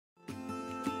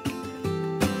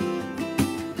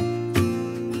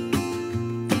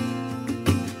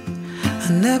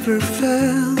I never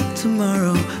felt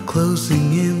tomorrow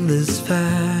closing in this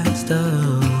fast.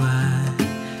 Oh,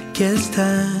 I guess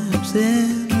time's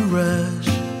in a rush.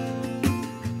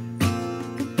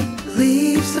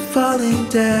 Leaves are falling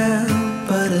down,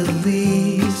 but at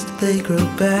least they grow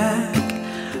back,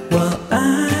 while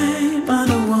I'm on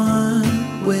a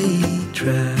one-way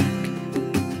track.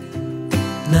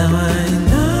 Now I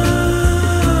know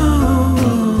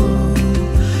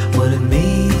what it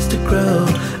means to grow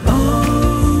old.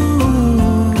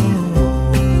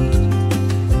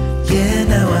 Yeah,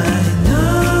 now I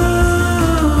know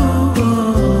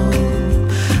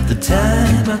the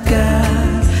time I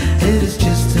got, it is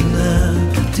just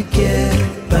enough to get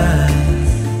by.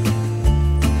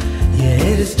 Yeah,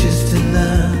 it is just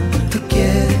enough to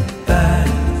get by.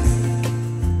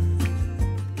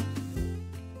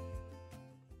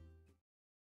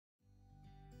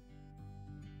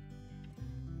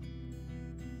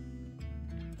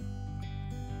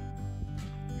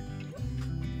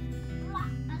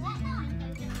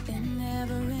 It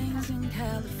never rains in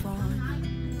California.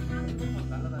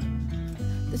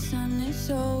 The sun is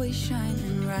always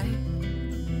shining bright.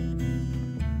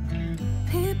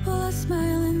 People are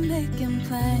smiling, making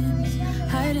plans,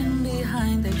 hiding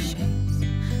behind their shades,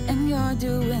 and you're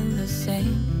doing the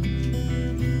same.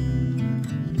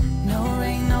 No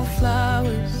rain, no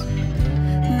flowers,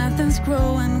 nothing's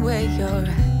growing where you're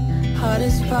at. Heart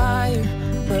is fire,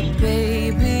 but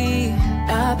baby,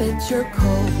 I bet you're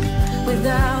cold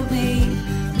without me,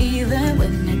 even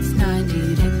when it's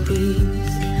 90 degrees.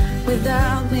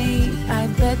 Without me, I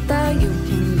bet that you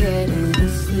can get into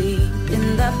sleep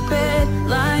in that bed,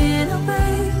 lying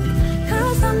awake,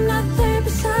 'cause I'm not there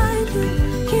beside you,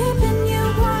 keeping you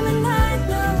warm and I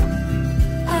know,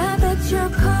 I bet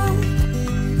you're cold.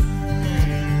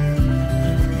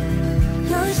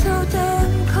 You're so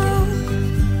damn cold.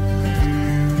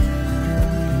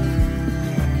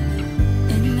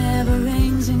 It never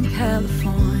rains in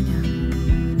California.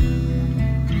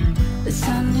 The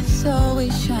sun is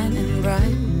always shining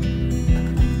bright.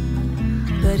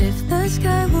 But if the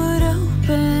sky would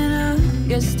open up,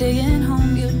 you're staying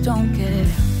home, you don't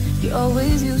care. You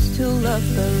always used to love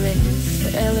the rain,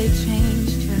 but LA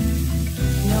changed you.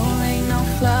 No rain, no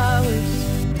flowers,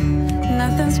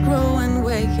 nothing's growing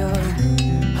where you're at.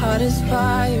 Heart is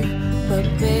fire, but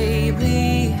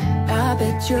baby, I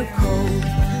bet you're cold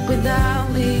without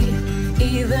me,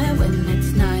 even when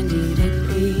it's 90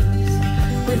 degrees.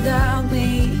 Without me,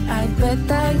 I bet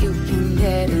that you can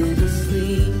get into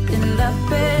sleep in that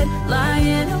bed,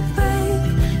 lying awake,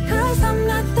 'cause I'm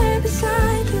not there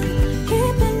beside you,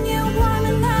 keeping you warm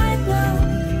and I know,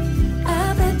 I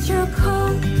bet you're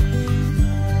cold.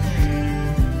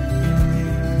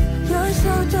 You're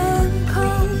so damn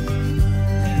cold.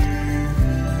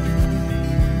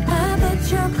 I bet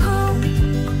you're cold.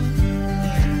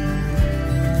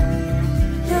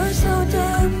 You're so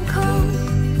damn cold.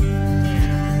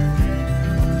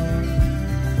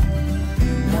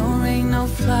 No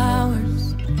flowers,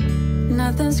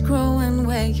 nothing's growing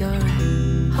where you're at.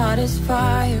 Heart is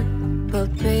fire, but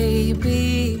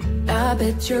baby, I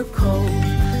bet you're cold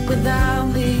without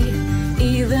me,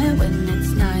 even when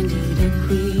it's 90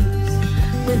 degrees.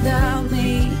 Without me,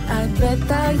 I bet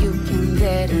that you can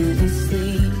get into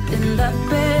sleep in that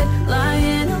bed,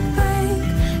 lying awake,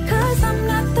 'cause I'm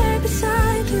not there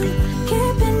beside you,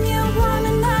 keeping you warm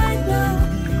and I know,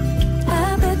 I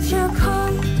bet you're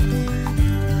cold.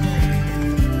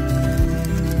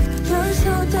 You're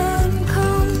so damn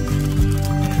cold.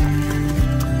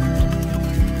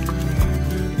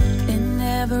 It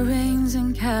never rains in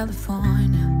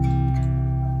California.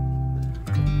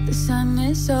 The sun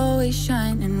is always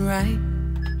shining bright.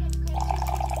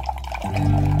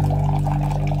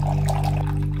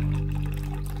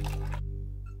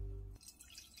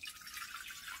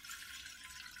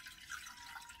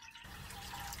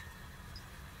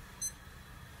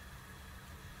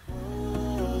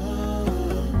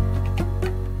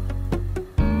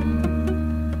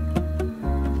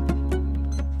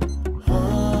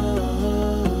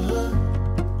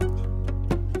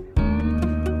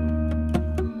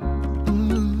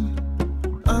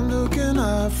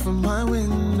 From my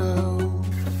window,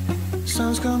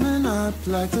 sun's coming up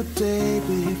like the day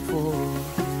before.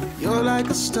 You're like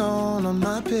a stone on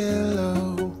my pillow.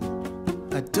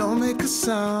 I don't make a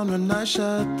sound when I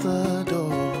shut the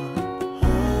door.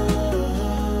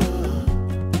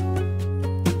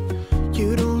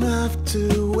 You don't have to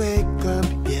wake up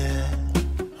yet.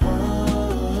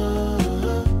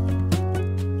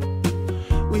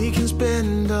 We can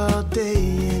spend all day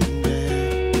in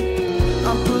bed.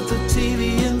 I'll put the TV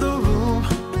in the room.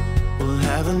 We'll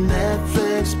have a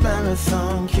Netflix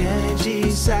marathon. Kenny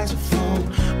G saxophone.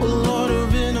 We'll order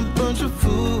in a bunch of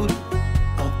food.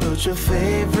 I'll put your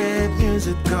favorite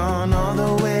music on all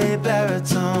the way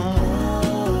baritone.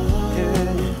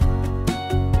 Yeah.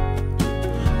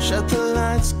 Shut the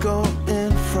lights, go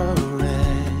infrared.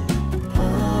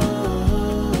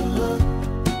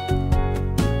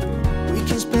 We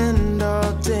can spend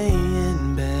all day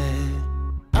in bed.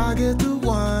 I get the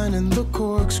wine and the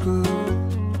corkscrew.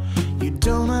 You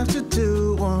don't have to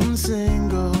do one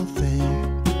single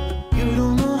thing. You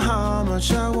don't know how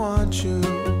much I want you.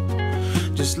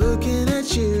 Just looking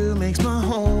at you makes my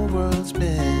whole world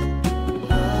spin.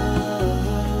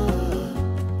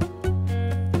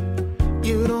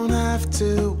 You don't have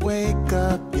to wake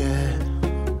up yet.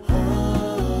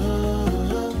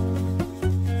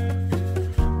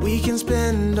 We can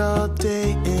spend all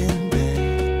day in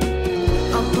bed.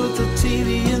 I'll put the TV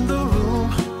in the room.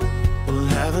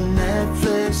 We'll have a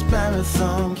Netflix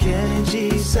marathon. Kenny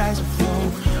G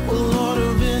saxophone. We'll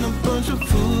order in a bunch of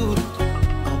food.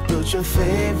 I'll put your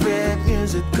favorite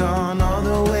music on all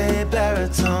the way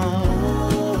baritone.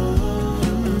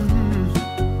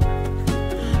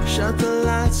 Shut the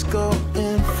lights, go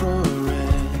infrared.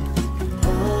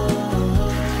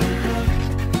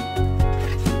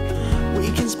 We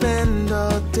can spend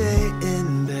all day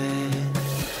in bed.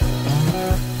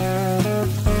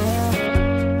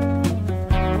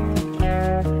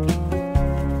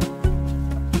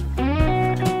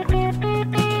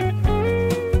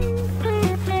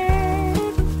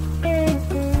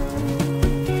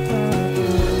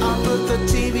 I'll put the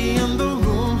TV in the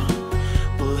room.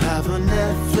 We'll have a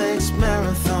Netflix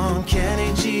marathon.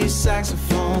 Kenny G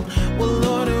saxophone. We'll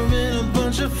order in a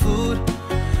bunch of food.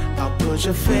 I'll put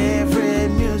your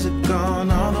favorite music on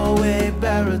all the way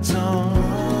baritone.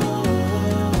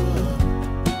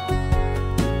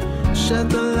 Shut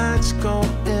the lights, go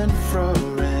infrared.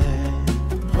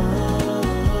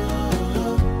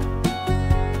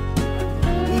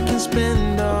 We can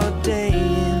spend all day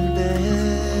in bed.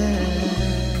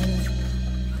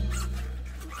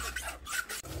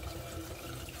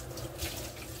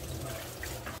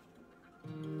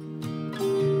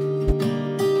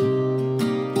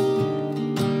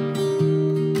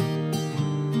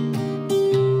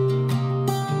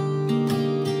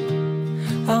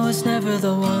 I was never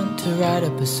the one to write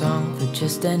up a song for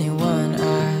just anyone.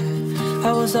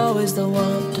 I was always the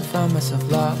one to find myself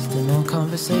lost in all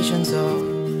conversations. Oh,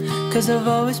 'cause I've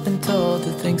always been told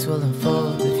that things will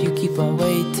unfold if you keep on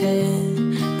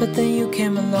waiting. But then you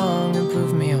came along and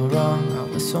proved me all wrong. I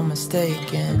was so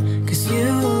mistaken. 'Cause you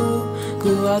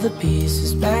glue all the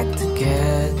pieces back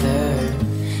together.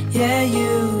 Yeah,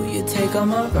 you take all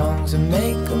my wrongs and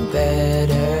make them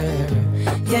better.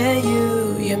 Yeah,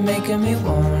 you're making me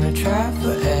wanna try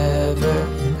forever.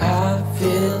 And I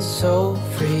feel so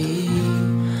free,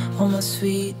 oh my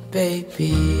sweet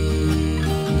baby.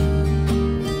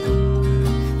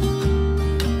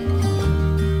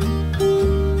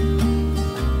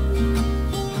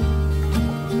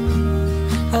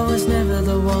 I was never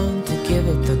the one to give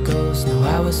up the ghost. No,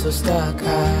 I was so stuck.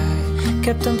 I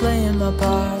kept on playing my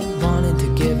part, wanting to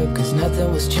give up 'cause nothing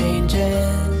was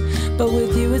changing. But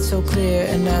with you it's so clear,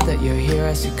 and now that you're here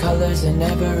I see colors in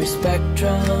every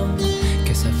spectrum.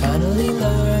 Guess I finally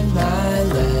learned my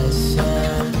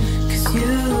lesson. 'Cause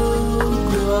you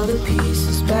glue all the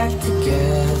pieces back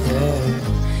together.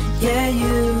 Yeah,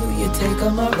 you take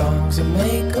all my wrongs and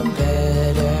make them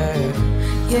better.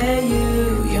 Yeah,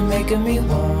 you're making me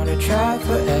wanna try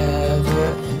forever.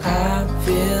 And I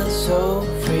feel so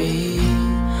free,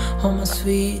 oh my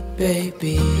sweet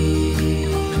baby.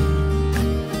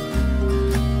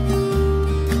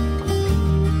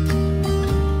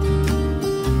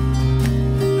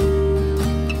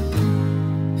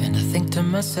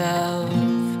 Myself,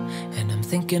 and I'm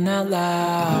thinking out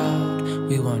loud,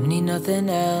 we won't need nothing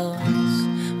else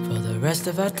for the rest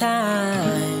of our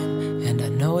time. And I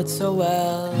know it so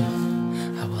well,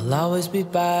 I will always be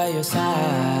by your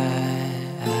side.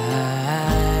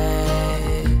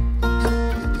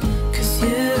 'Cause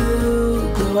you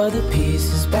glue all the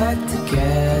pieces back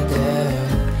together.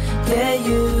 Yeah,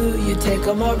 you take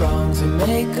all my wrongs and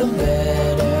make them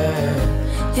better.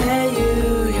 Yeah,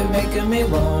 you're making me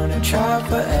wanna try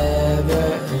forever.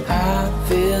 And I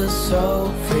feel so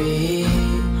free,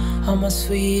 oh my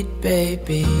sweet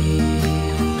baby.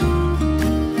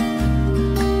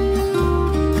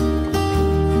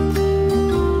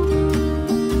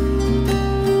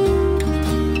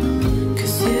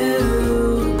 'Cause you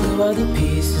glue all the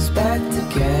pieces back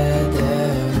together.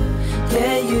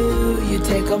 Yeah, you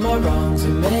take all my wrongs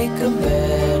and make them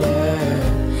better.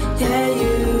 Yeah,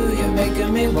 you're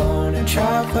making me wanna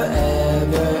try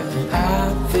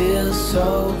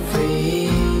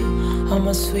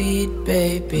my sweet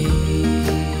baby.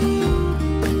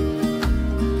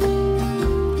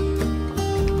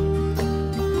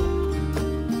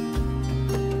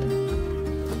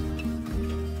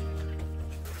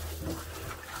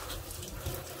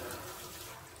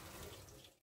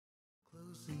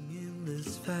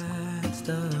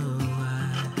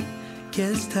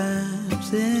 Guess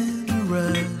time's in a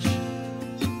rush.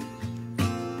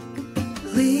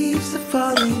 Leaves are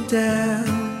falling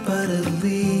down, but at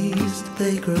least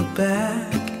they grow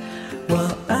back.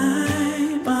 While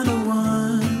I'm on a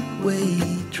one-way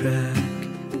track.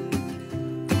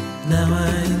 Now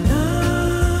I know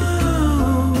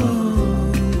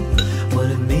what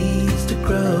it means to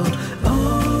grow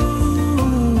old.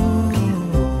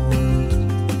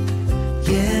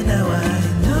 Yeah, now I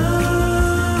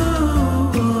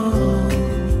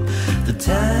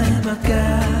time I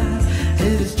got,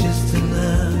 it is just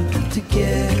enough to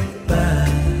get by.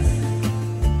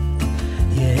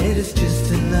 Yeah, it is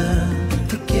just enough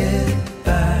to get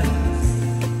by.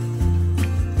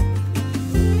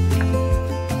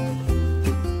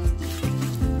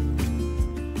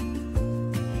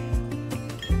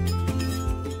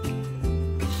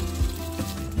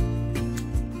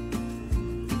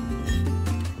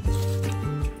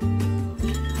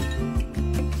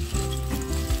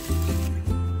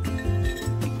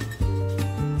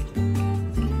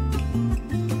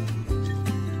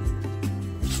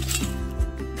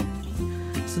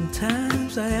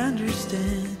 Sometimes I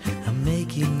understand I'm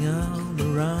making all the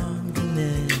wrong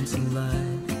demands in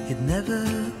life. It never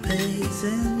pays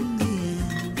in the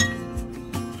end.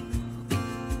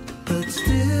 But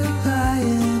still I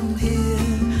am here,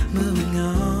 moving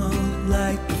on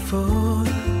like before.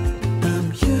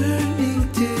 I'm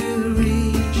yearning to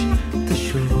reach the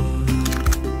shore.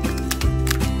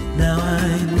 Now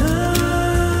I know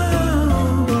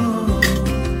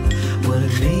what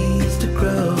it means to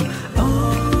grow.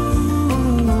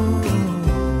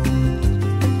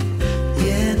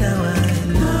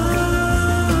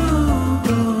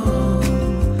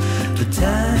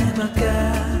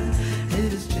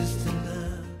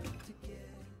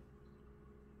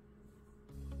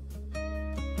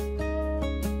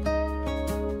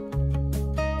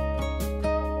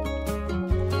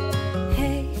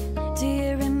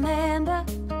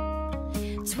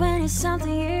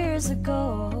 Something years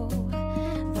ago,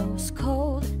 those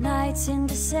cold nights in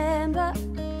December,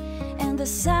 and the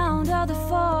sound of the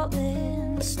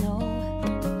falling snow,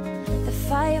 the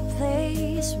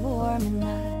fireplace warming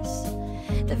us,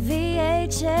 the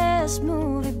VHS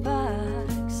movie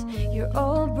box, your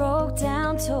old broke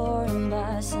down touring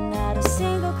bus, and not a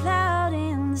single cloud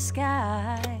in the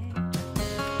sky.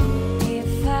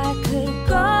 If I could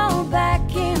go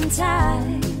back in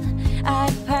time,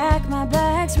 I'd pack my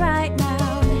bags right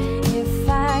now. If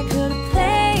I could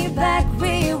play back,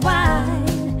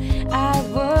 rewind, I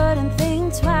wouldn't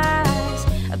think twice.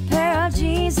 A pair of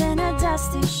jeans and a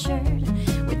dusty shirt,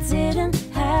 we didn't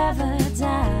have a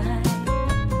dime.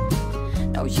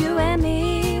 No, you and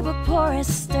me were poor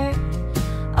as dirt.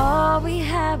 All we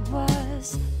had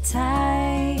was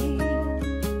time.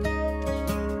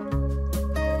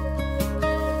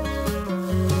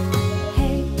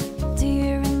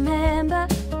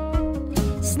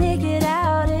 Sneak it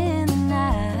out in the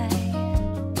night,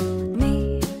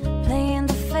 me playing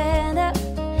the Fender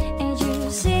and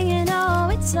you singing, oh,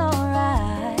 it's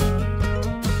alright.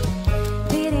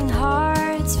 Beating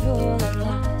hearts full of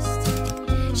lust,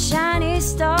 shiny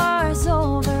stars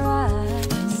over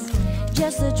us,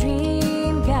 just a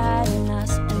dream guiding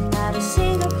us, and not a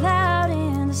single cloud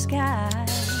in the sky.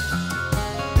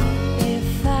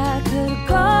 If I could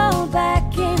go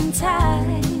back in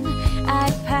time,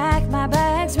 I'd pack my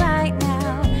bags right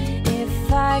now.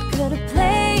 If I could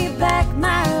play back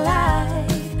my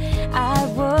life, I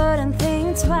wouldn't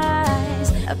think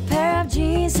twice. A pair of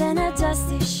jeans and a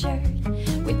dusty shirt,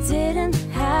 we didn't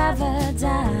have a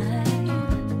dime.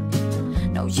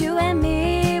 No, you and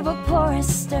me were poor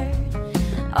as dirt.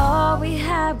 All we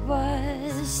had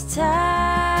was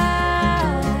time.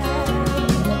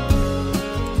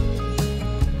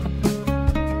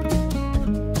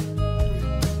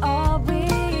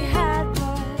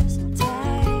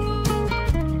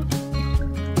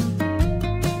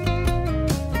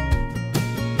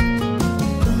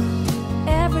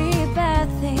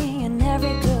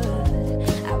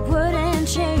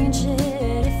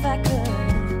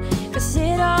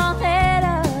 It all led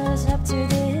us up to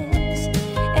this.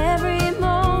 Every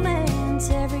moment,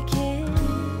 every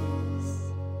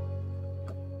kiss.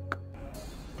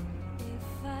 If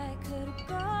I could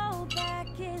go back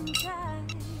in time,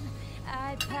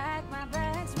 I'd pack my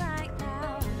bags right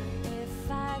now.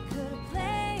 If I could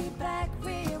play back.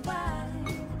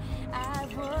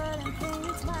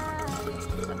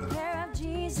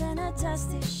 a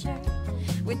dusty shirt.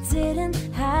 We didn't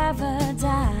have a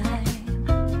dime.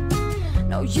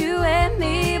 No, you and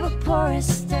me were poor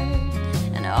as dirt,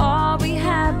 and all we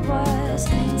had was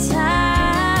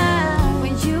time.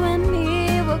 When you and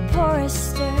me were poor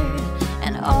as dirt,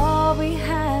 and all we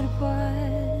had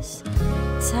was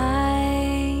time.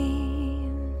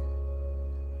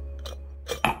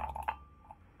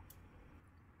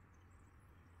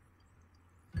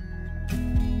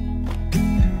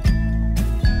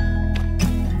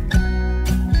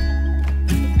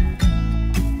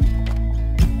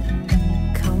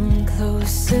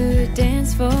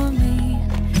 Dance for me,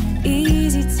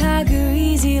 easy tiger,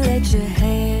 easy, let your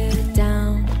hair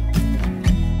down.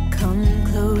 Come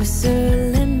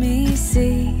closer, let me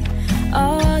see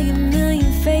all your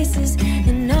million faces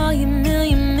and all your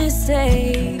million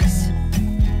mistakes.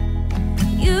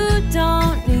 You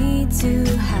don't need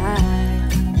to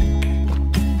hide.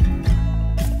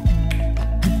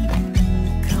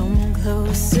 Come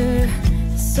closer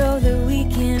so that we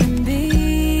can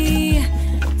be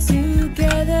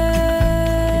together.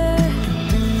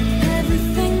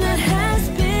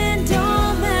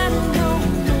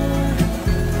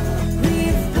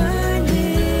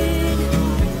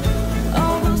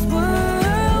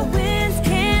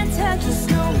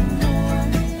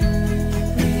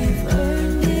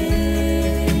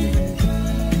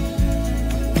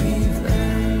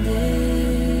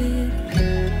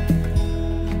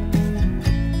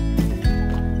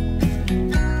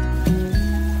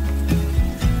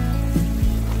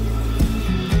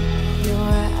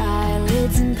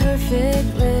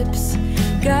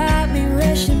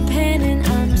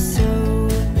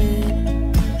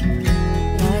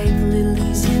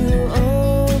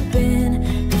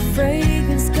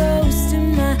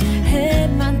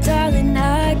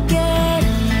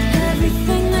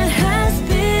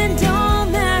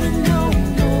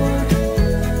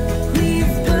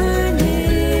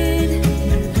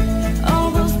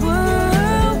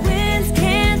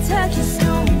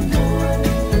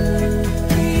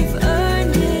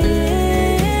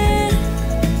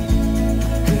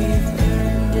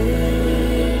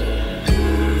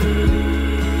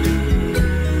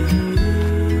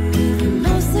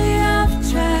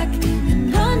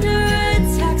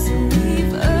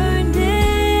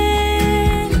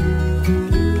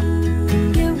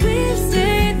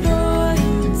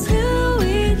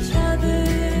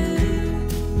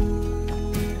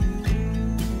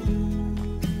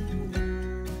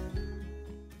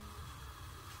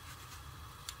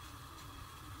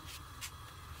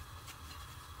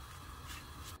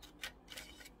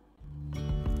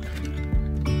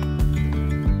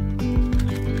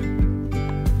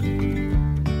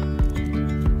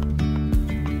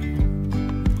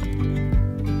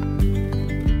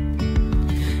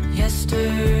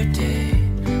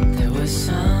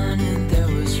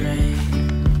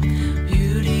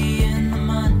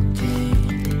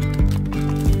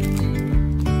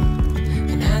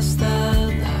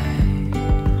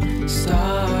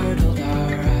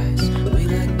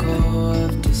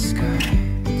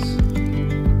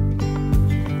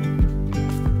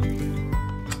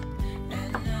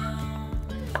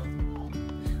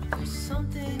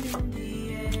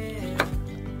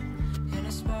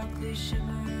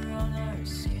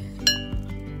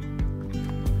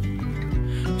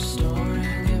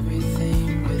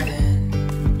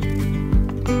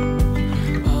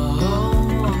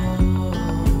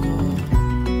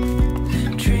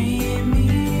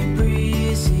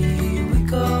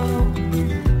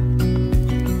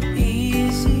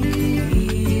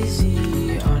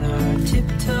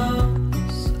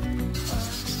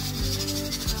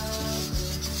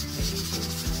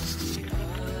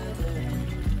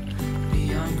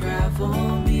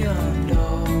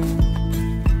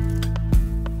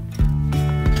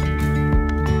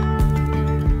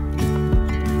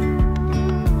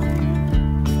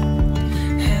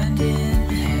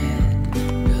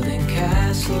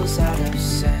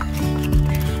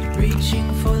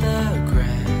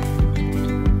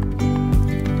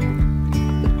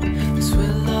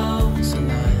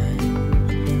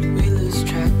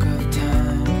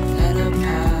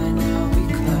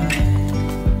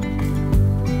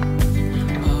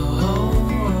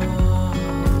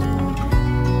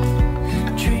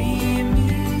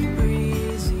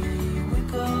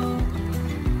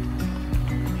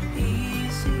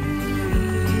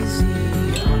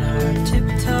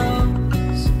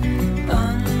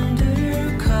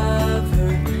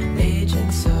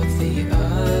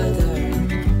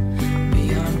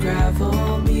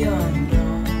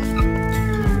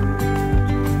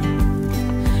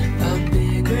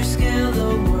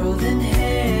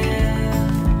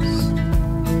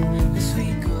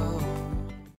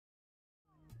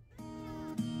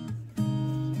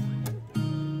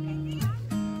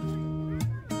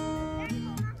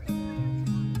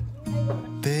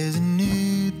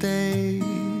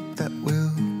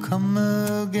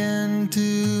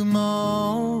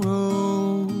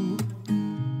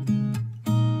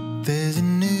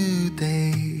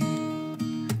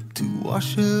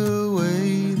 wash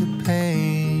away the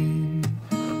pain.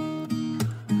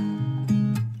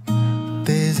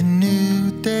 There's a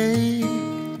new day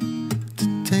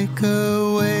to take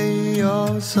away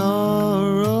your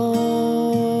sorrow,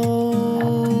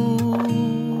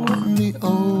 and the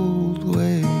old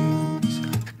ways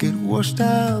get washed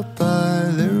out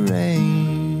by the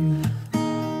rain.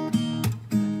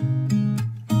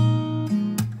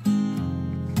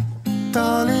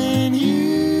 Darling,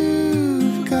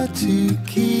 you've got to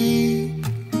keep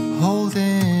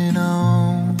holding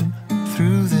on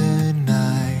through the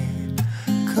night,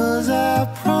 'cause I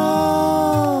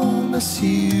promise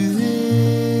you this: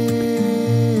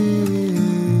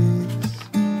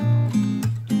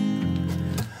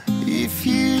 if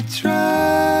you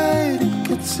try to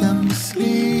get some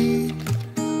sleep,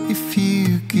 if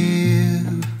you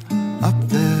give up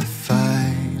the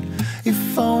fight,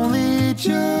 if only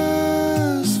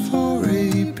just for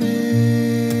a bit,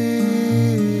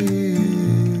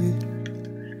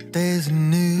 there's a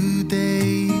new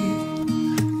day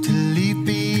to leave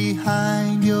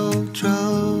behind your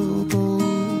troubles.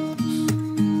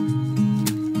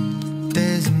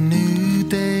 There's a new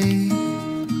day,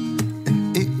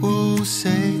 and it will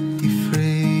set you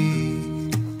free.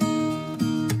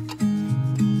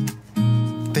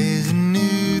 There's a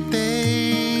new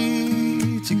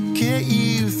day to get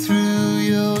you through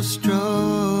your struggles.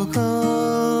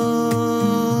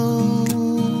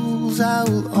 I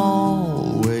will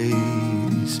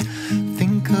always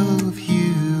think of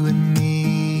you and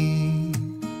me.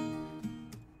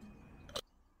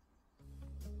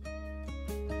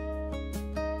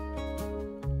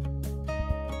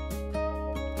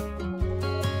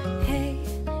 Hey,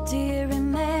 do you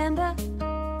remember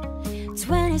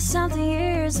 20-something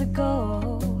years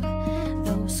ago?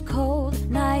 Those cold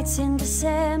nights in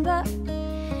December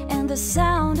and the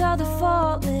sound of the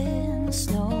falling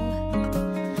snow.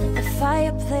 The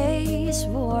fireplace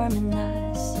warming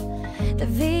us, the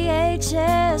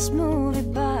VHS movie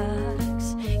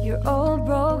box, your old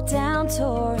broke down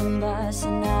touring bus,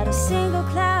 and not a single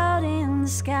cloud in the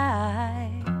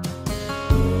sky.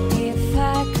 If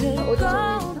I could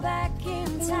go back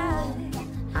in time,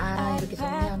 아, 이렇게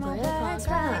정리한 거예요,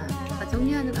 도화가? 아,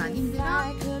 정리하는 거 안 힘들어?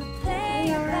 I could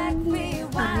play back 안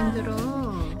rewind. 힘들어.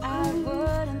 I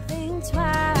wouldn't think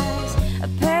twice. A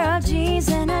pair of jeans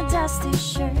and a dusty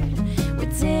shirt. We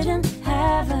didn't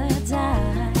have a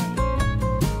dime.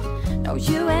 No,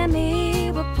 you and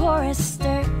me were poor as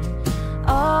dirt.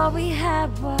 All we had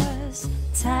was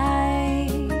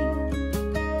time.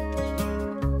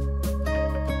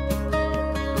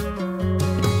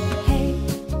 Hey,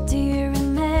 do you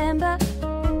remember?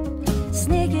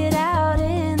 Sneak it out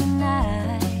in the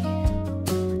night.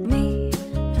 Me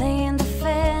playing the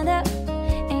Fender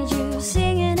and you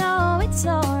singing, oh, it's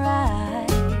alright.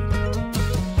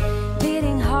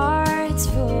 Beating hearts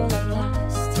full of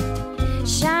lust,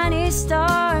 shiny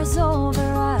stars over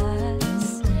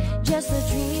us. Just a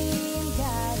dream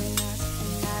guiding us,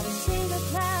 and not a single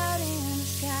cloud in the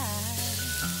sky.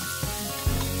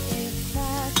 If I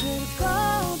could go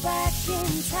back in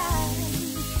time,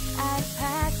 I'd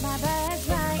pack my bags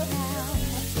right now.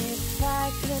 If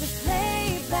I could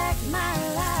play back my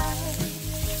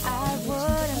life, I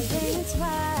wouldn't think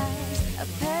twice. A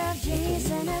pair of jeans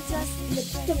and a dusty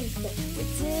shirt. We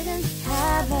didn't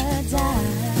have a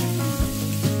dime.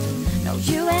 No,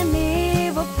 you and me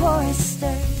were poor as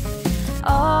dirt.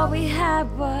 All we had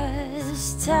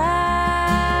was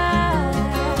time.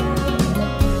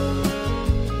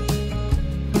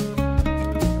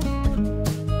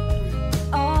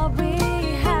 All we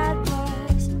had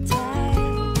was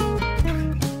time.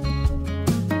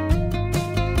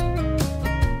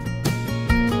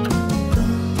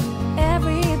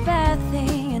 Every bad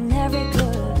thing and every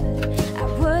good, I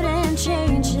wouldn't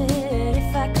change it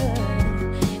if I could.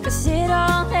 'Cause it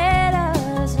all led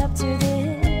us up to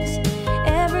this.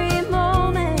 Every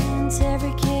moment,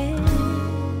 every kiss.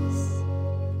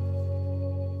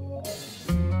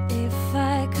 If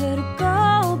I could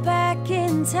go back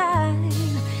in time,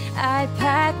 I'd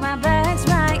pack my bags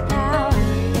right now.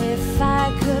 If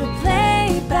I could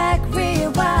play back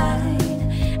rewind,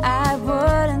 I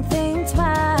wouldn't think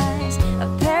twice. A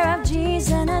pair of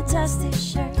jeans and a dusty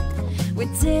shirt. We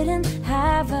didn't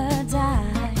have a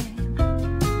dime.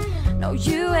 No,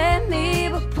 you and me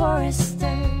were poor as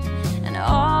dirt, and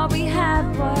all we had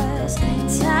was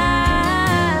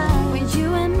time. When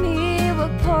you and me were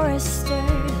poor as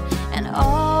dirt, and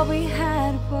all we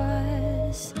had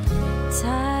was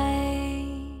time.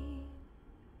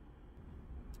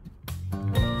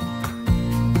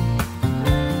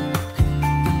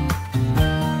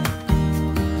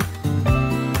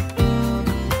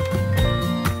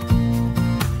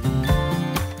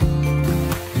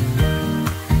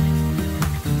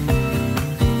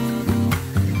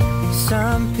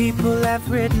 Some people have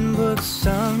written books,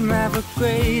 some have a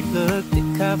great look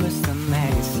that covers some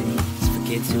magazines for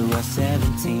kids who are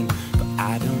 17. But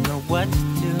I don't know what to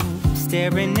do. I'm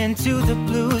staring into the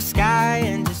blue sky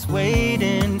and just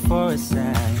waiting for a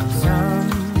sign.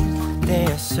 Someday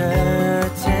are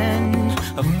certain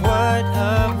of what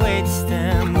awaits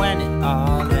them when it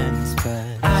all ends. But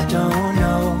I don't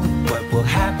know what will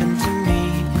happen to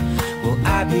me. Will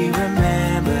I be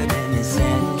remembered in a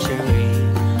century?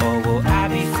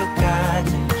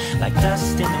 Like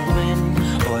dust in the wind,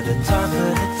 or the talk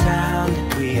of the town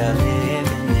that we are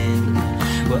living in.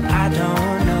 Well, I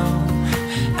don't know,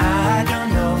 I don't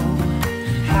know.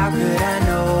 How could I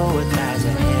know what lies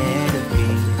ahead of me?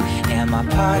 Am I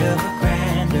part of a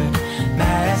grander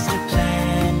master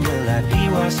plan? Will I be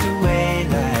washed away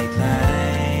like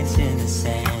lines in the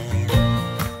sand?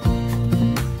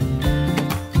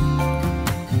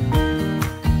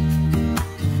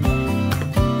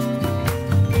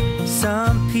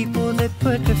 Some people, they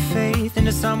put their faith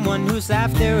into someone who's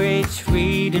half their age,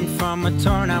 reading from a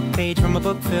torn out page from a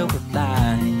book filled with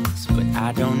lies. But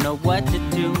I don't know what to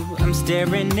do. I'm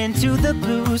staring into the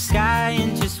blue sky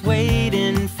and just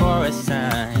waiting for a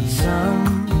sign.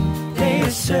 Someday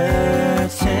are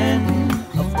certain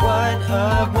of what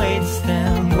awaits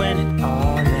them when it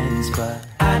all ends. But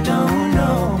I don't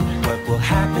know what will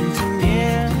happen to me.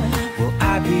 Will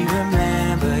I be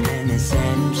remembered in a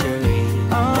century?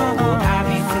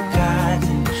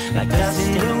 Like dust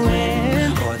in the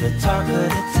wind, or the talk of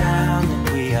the town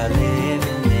that we are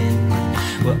living in.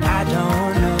 Well, I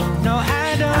don't know. No,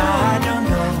 I don't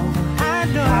know. How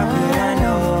could I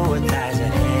know what lies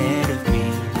ahead of me?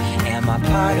 Am I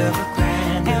part of a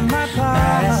grand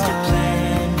master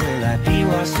plan? Will I be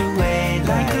washed away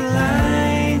like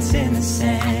lines in the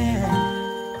sand?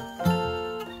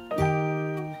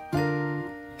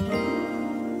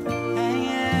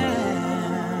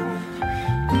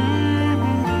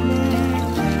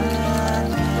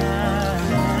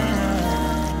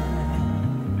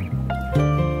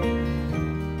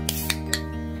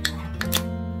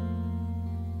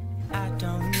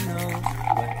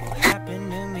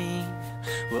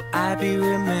 Be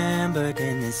remembered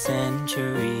in this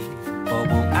century, or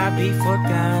will I be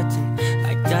forgotten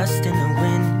like dust in the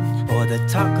wind, or the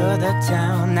talk of the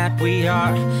town that we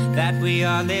are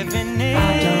living in?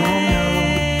 I don't know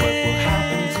what will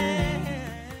happen to me.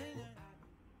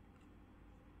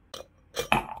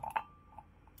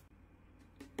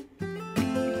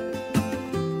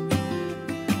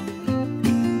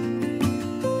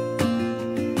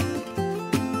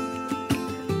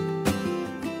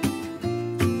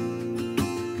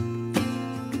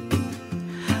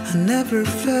 I never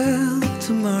felt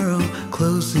tomorrow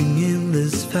closing in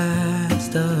this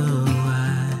fast. Oh,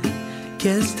 I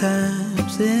guess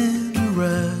time's in a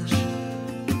rush.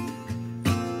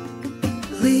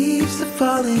 Leaves are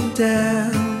falling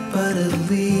down, but at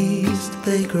least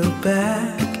they grow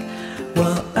back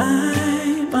while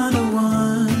I'm on a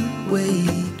one-way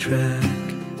track.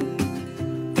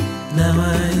 Now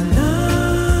I know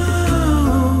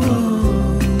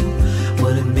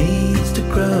what it means to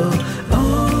grow.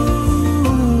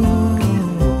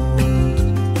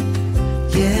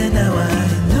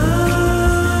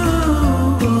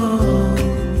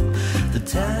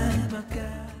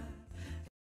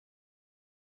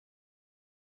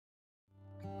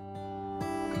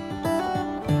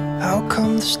 How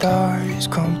come the stars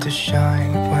come to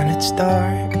shine when it's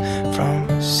dark? From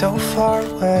so far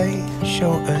away,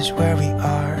 show us where we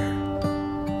are.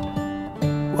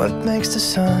 What makes the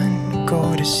sun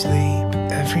go to sleep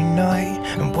every night?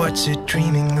 And what's it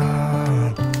dreaming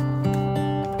of?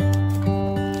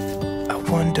 I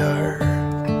wonder.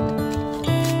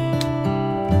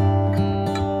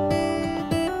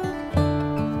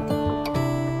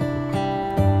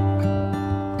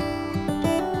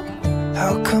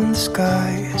 How come the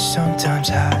sky sometimes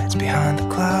hides behind the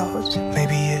clouds?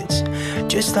 Maybe it's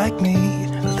just like me,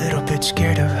 a little bit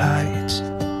scared of heights.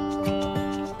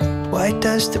 Why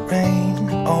does the rain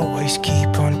always keep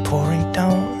on pouring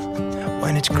down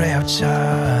when it's gray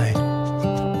outside?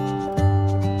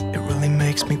 It really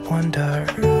makes me wonder.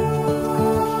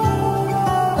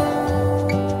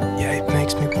 Yeah, it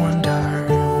makes me wonder.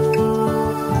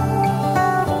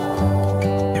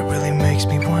 It really makes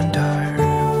me wonder.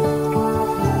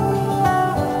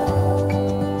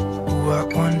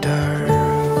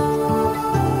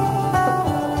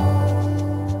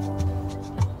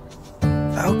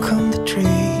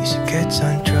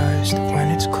 Undressed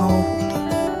when it's cold,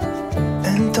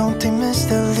 and don't they miss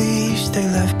the leaves they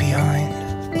left behind?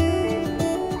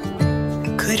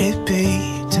 Could it be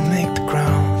to make the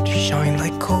ground shine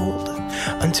like gold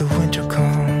until winter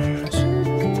comes?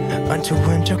 until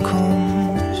winter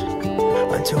comes,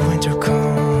 until winter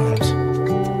comes.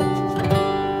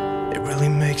 It really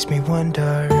makes me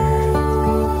wonder.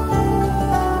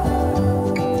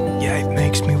 Yeah, it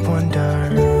makes me wonder.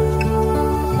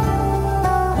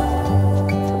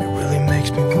 It really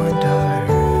makes me wonder.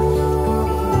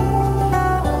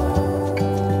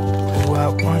 Oh, I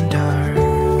wonder.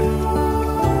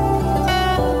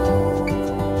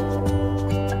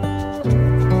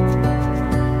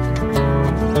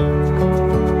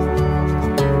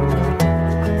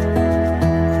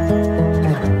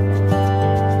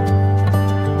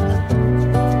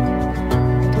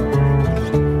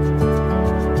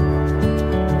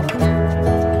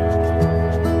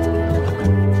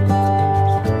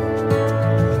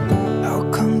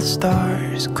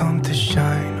 Stars come to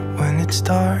shine when it's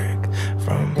dark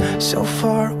from so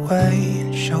far away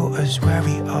and show us where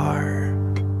we are.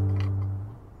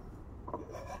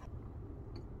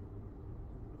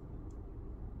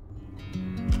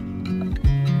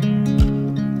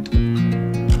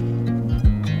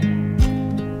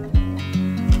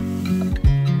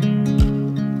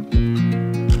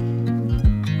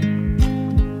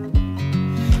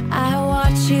 I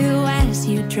watch you as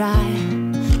you drive.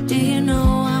 Do you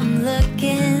know I'm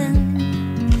looking?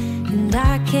 And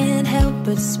I can't help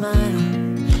but smile.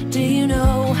 Do you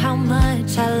know how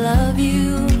much I love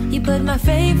you? You put my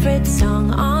favorite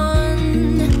song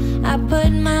on, I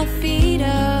put my feet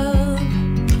up,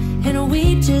 and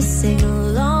we just sing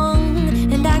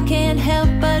along. And I can't help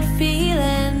but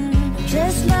feeling,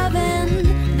 just loving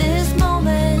this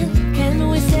moment. Can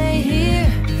we stay here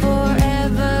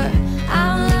forever?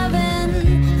 I'm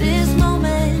loving this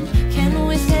moment. Can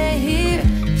we stay here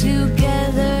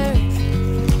together?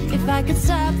 If I could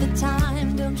stop the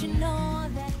time, don't you know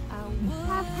that I would?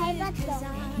 'Cause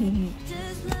I'm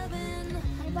just loving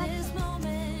this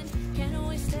moment. Can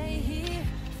we stay here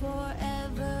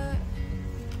forever?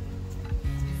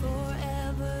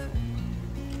 Forever.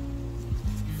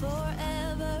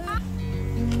 Forever.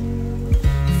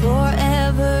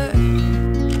 Forever.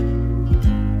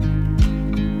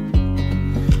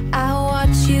 I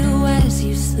watch you as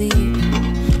you sleep.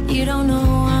 You don't know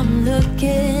I'm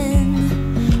looking.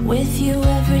 With you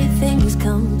everything's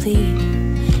complete.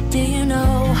 Do you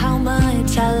know how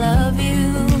much I love you?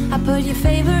 I put your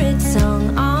favorite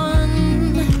song on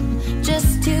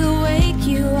just to wake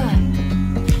you up.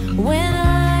 When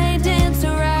I dance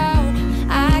around,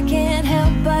 I can't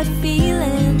help but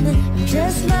feeling, I'm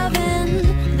just loving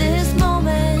this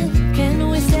moment. Can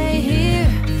we stay here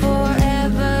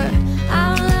forever?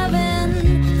 I'm loving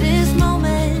this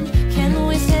moment. Can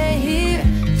we stay here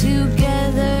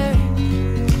together?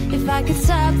 If I could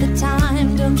stop the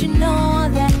time, don't you know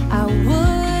that I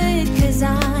would? 'Cause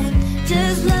I'm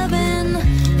just loving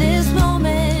this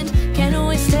moment. Can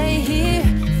we stay here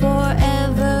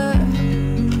forever?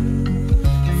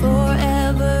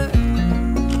 Forever.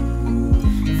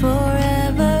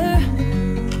 Forever.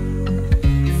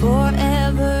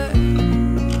 Forever.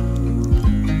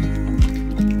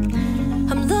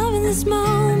 I'm loving this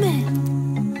moment.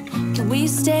 Can we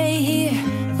stay here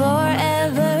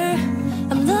forever?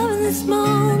 I'm loving this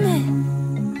moment.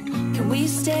 Can we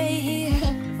stay here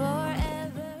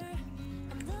forever?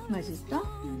 맛있어?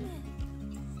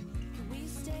 Can we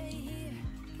stay here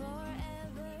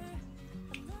forever?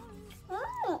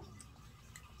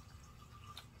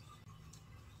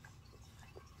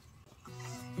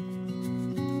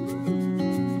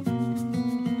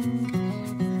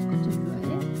 좀 좋아해?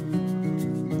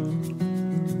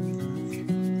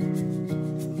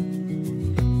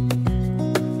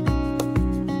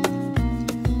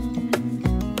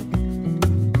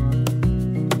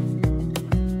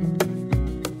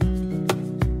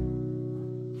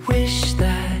 Wish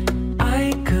that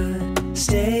I could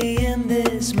stay in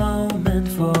this moment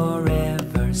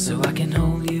forever, so I can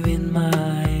hold you in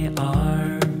my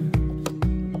arm.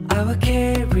 I will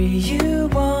carry you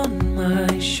on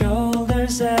my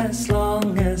shoulders as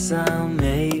long as I'm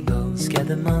able. Scare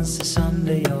the monsters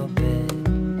under your bed.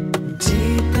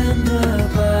 Deep and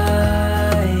abiding,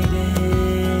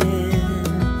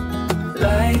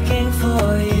 liking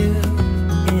for you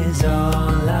is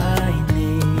all I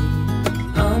need.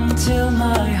 Until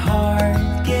my heart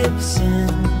gives in,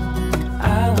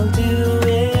 I will do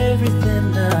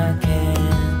everything I can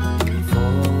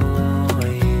for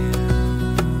you.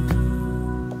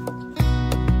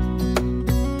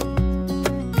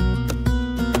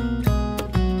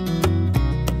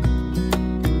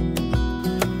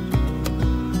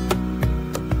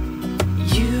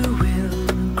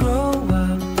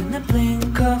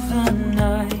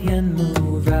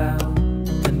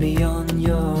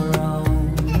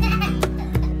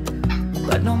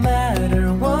 But no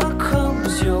matter what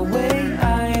comes your way,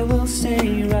 I will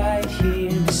stay right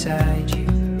here beside you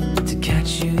to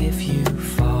catch you if you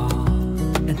fall.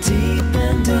 And deep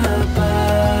and abiding,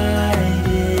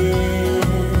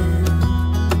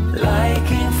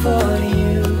 liking for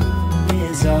you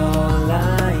is all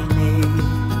I need.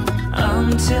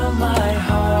 Until my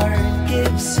heart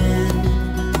gives in,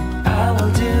 I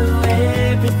will do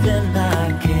everything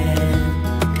I can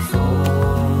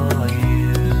for you.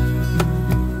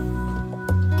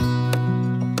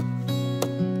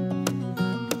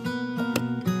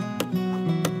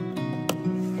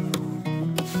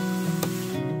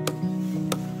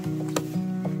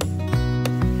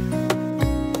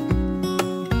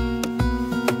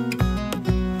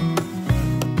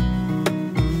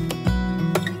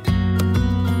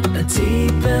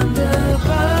 Deep and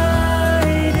abiding,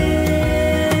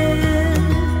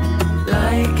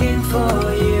 liking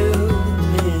for you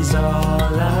is all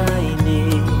I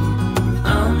need.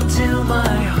 Until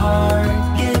my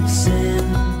heart gives in,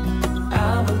 I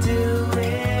will do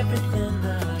everything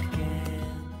I can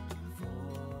for.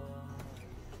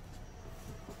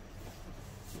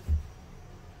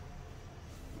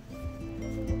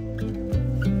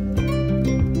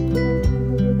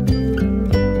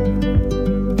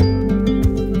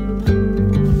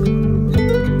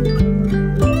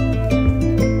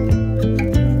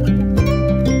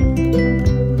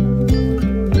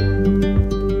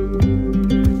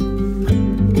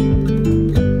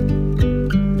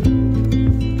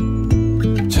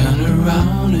 Turn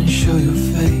around and show your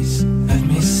face. Let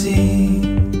me see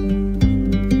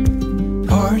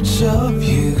parts of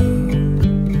you.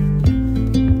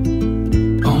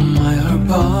 Oh my, our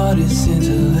bodies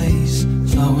interlace,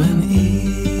 slow and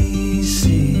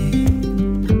easy.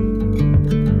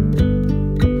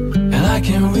 And I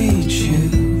can reach you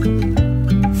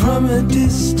from a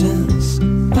distance.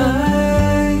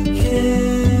 I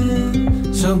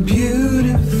can, so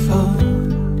beautiful.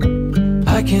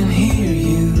 I can hear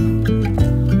you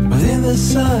within the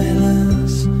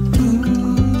silence. Ooh,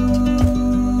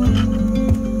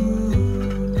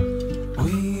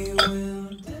 we will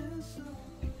dance.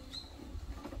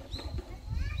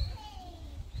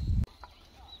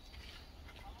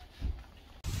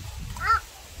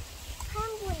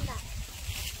 한분다.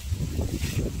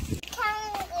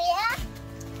 한국이야?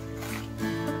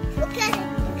 이렇게.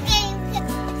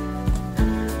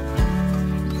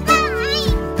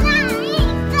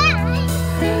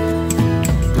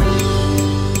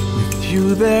 With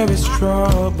you there is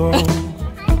trouble.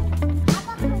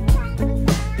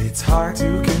 It's hard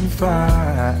to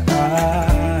confide.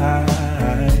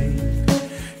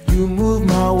 You move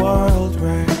my world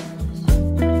right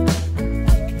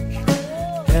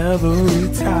every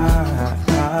time.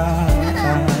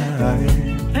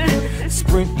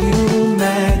 Sprinkle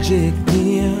magic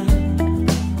in.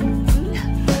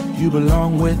 You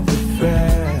belong with the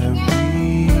fairies.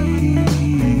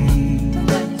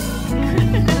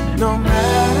 No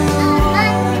matter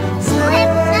what I say,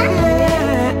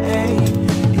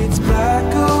 it's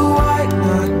black or white,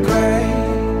 not gray.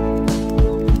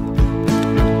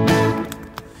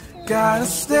 Gotta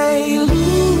stay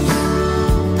loose.